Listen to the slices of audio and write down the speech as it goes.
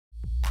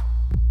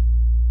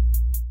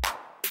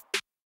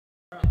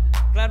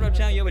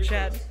GladrapChannel, you're with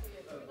Chad.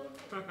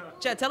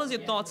 Chad, tell us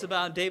your thoughts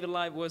about David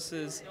Lai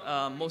versus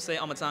Mose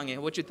Auimatagi.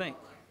 What you think?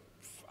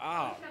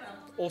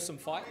 Awesome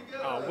fight,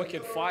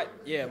 wicked fight.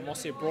 Yeah,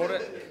 Mose brought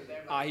it.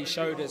 He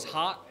showed his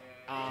heart,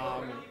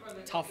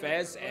 tough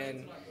as,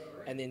 and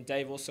then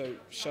Dave also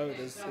showed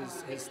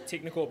his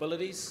technical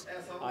abilities.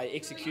 He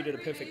executed a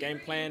perfect game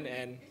plan,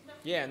 and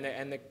yeah,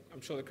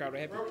 I'm sure the crowd were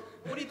happy.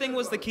 What do you think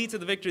was the key to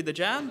the victory? The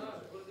jab?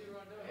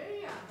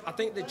 I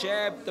think the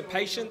jab, the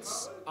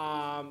patience,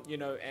 you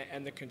know,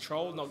 and the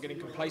control, not getting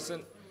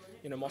complacent.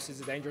 You know, Mose is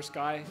a dangerous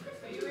guy,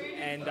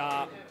 and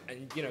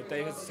you know,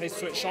 they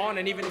switch on,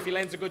 and even if he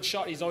lands a good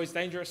shot, he's always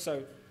dangerous.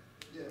 So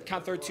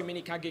can't throw too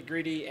many, can't get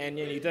greedy, and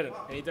yeah, he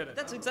didn't.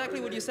 That's exactly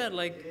what you said.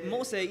 Like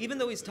Mose, even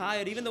though he's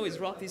tired, even though he's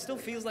rough, he still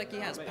feels like he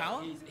has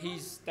power.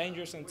 He's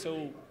dangerous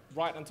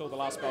right until the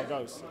last bell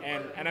goes,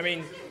 and I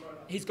mean,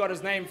 he's got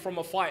his name from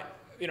a fight,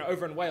 you know,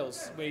 over in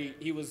Wales, where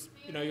he was,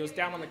 you know, he was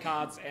down on the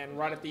cards, and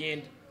right at the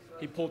end,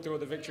 he pulled through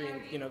with the victory and,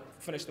 you know,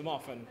 finished them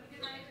off. And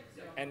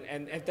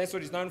if that's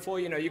what he's known for,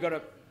 you know, you got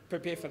to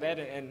prepare for that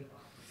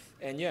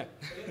and yeah,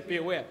 be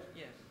aware.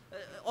 Yeah.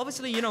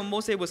 Obviously, you know,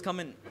 Mose was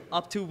coming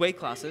up 2 weight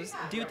classes.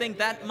 Do you think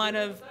that might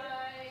have,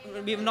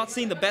 we've not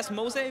seen the best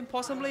Mose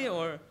possibly,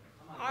 or?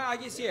 I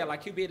guess, yeah,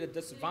 like he'll be at a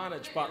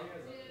disadvantage, but,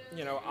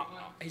 you know,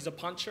 he's a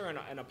puncher,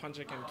 and a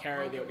puncher can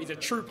carry he's a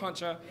true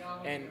puncher,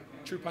 and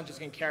true punchers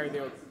can carry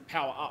their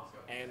power up.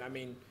 And I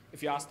mean,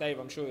 if you ask Dave,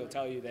 I'm sure he'll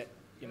tell you that,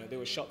 you know, there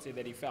were shots there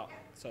that he felt.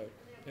 So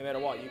no matter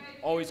what, you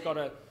always got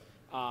to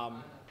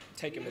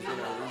take him as, you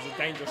know, he's a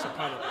dangerous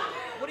opponent.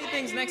 What do you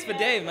think's next for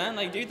Dave, man?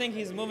 Like, do you think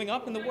he's moving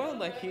up in the world?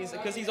 Like,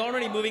 because he's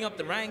already moving up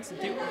the ranks.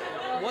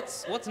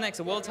 What's next?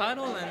 A world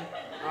title? And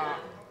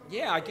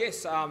yeah, I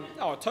guess.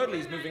 Oh, totally,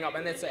 he's moving up,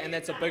 and that's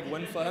a big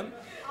win for him.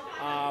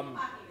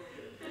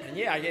 And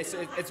yeah, I guess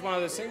it's one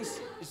of those things.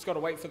 You just got to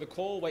wait for the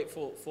call, wait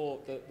for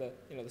the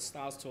you know, the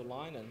stars to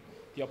align, and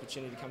the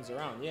opportunity comes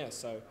around. Yeah,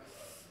 so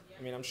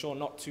I mean, I'm sure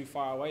not too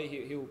far away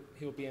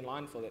he'll be in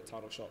line for that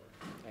title shot,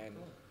 and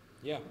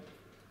yeah.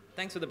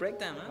 Thanks for the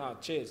breakdown, man.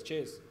 Cheers.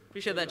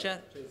 Appreciate that,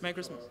 chat. Cheers. Merry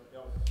Christmas.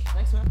 Yo.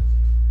 Thanks, man.